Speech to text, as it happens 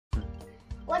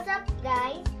What's up,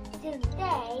 guys?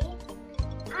 Today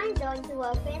I'm going to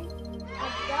open a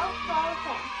GoPro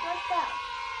 10. Let's go.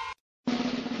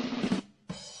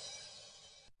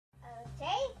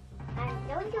 Okay, I'm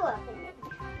going to open it.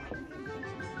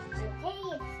 Okay,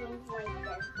 it seems like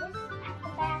there's this at the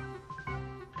back.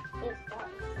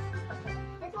 Okay,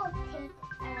 this will take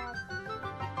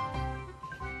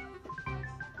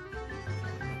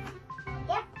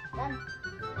yep, done.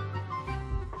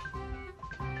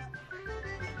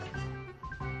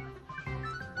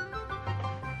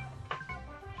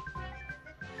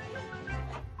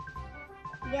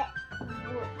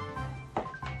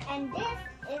 And this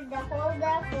is the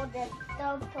holder for the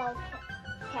GoPro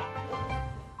 10.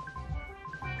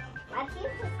 I think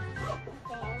it's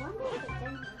okay. I wonder if it's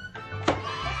in here.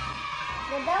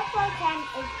 The GoPro 10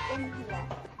 is in here.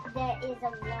 There is a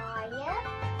wire,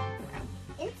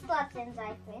 instructions, I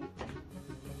think.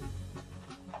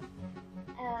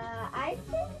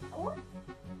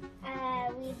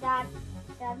 We got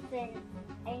something,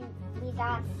 and we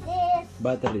got this.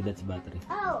 Battery, that's battery.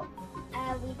 Oh,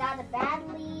 we got a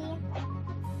battery,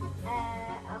 a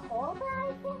holder,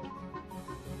 I think,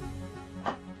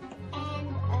 and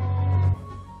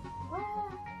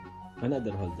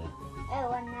Another holder.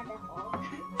 oh, another holder.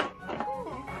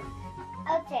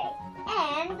 Okay,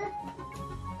 and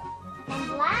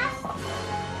last,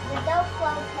 the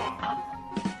GoPro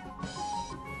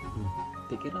 10.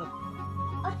 Take it out.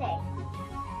 Okay.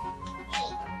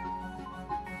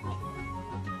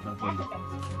 Not That's a really. bit.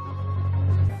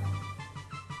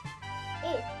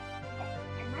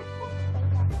 Am I supposed to take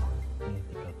that off? Yeah,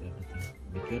 take out everything.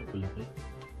 Be careful, okay?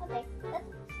 Okay,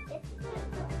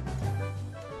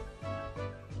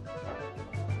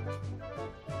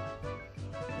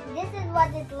 this is what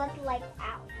it looks like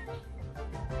out.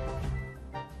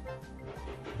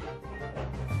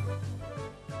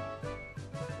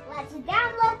 Let's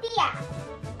download the app.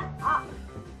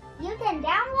 You can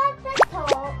download the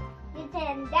tool. You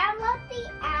can download the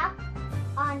app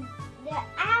on the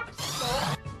App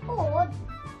Store or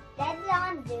that's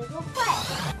on Google Play.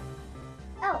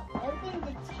 Oh, open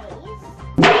the case.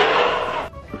 Oh,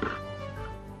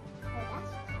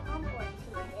 that's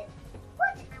complicated.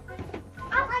 What?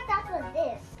 I like that with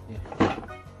this. Yeah.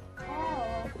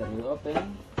 Oh, After you open,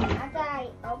 after I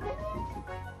open it?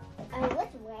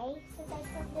 Which way should I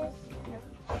put this?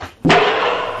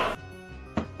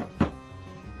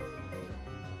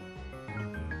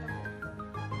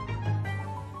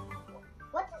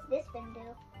 What does this thing do?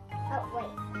 Oh,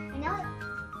 wait. You know what?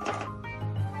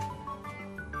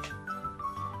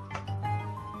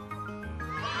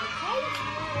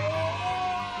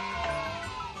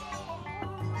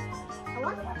 I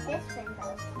wonder what this thing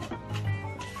does.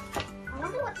 I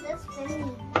wonder what this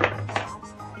thing does.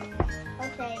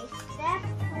 Okay, step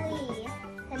 3.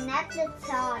 Connect the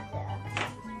charger.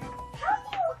 How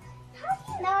do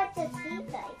you know it's a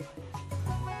C-type?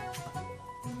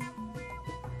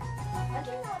 How do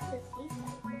you know it's a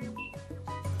C-type?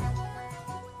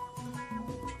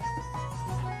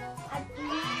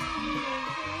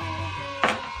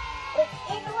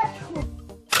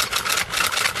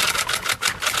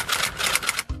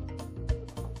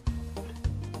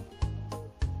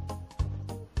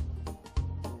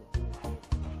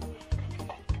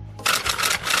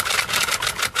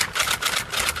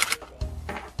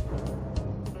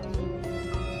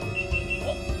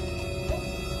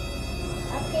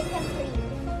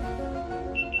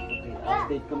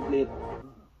 update complete.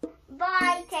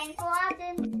 Bye, thanks a lot.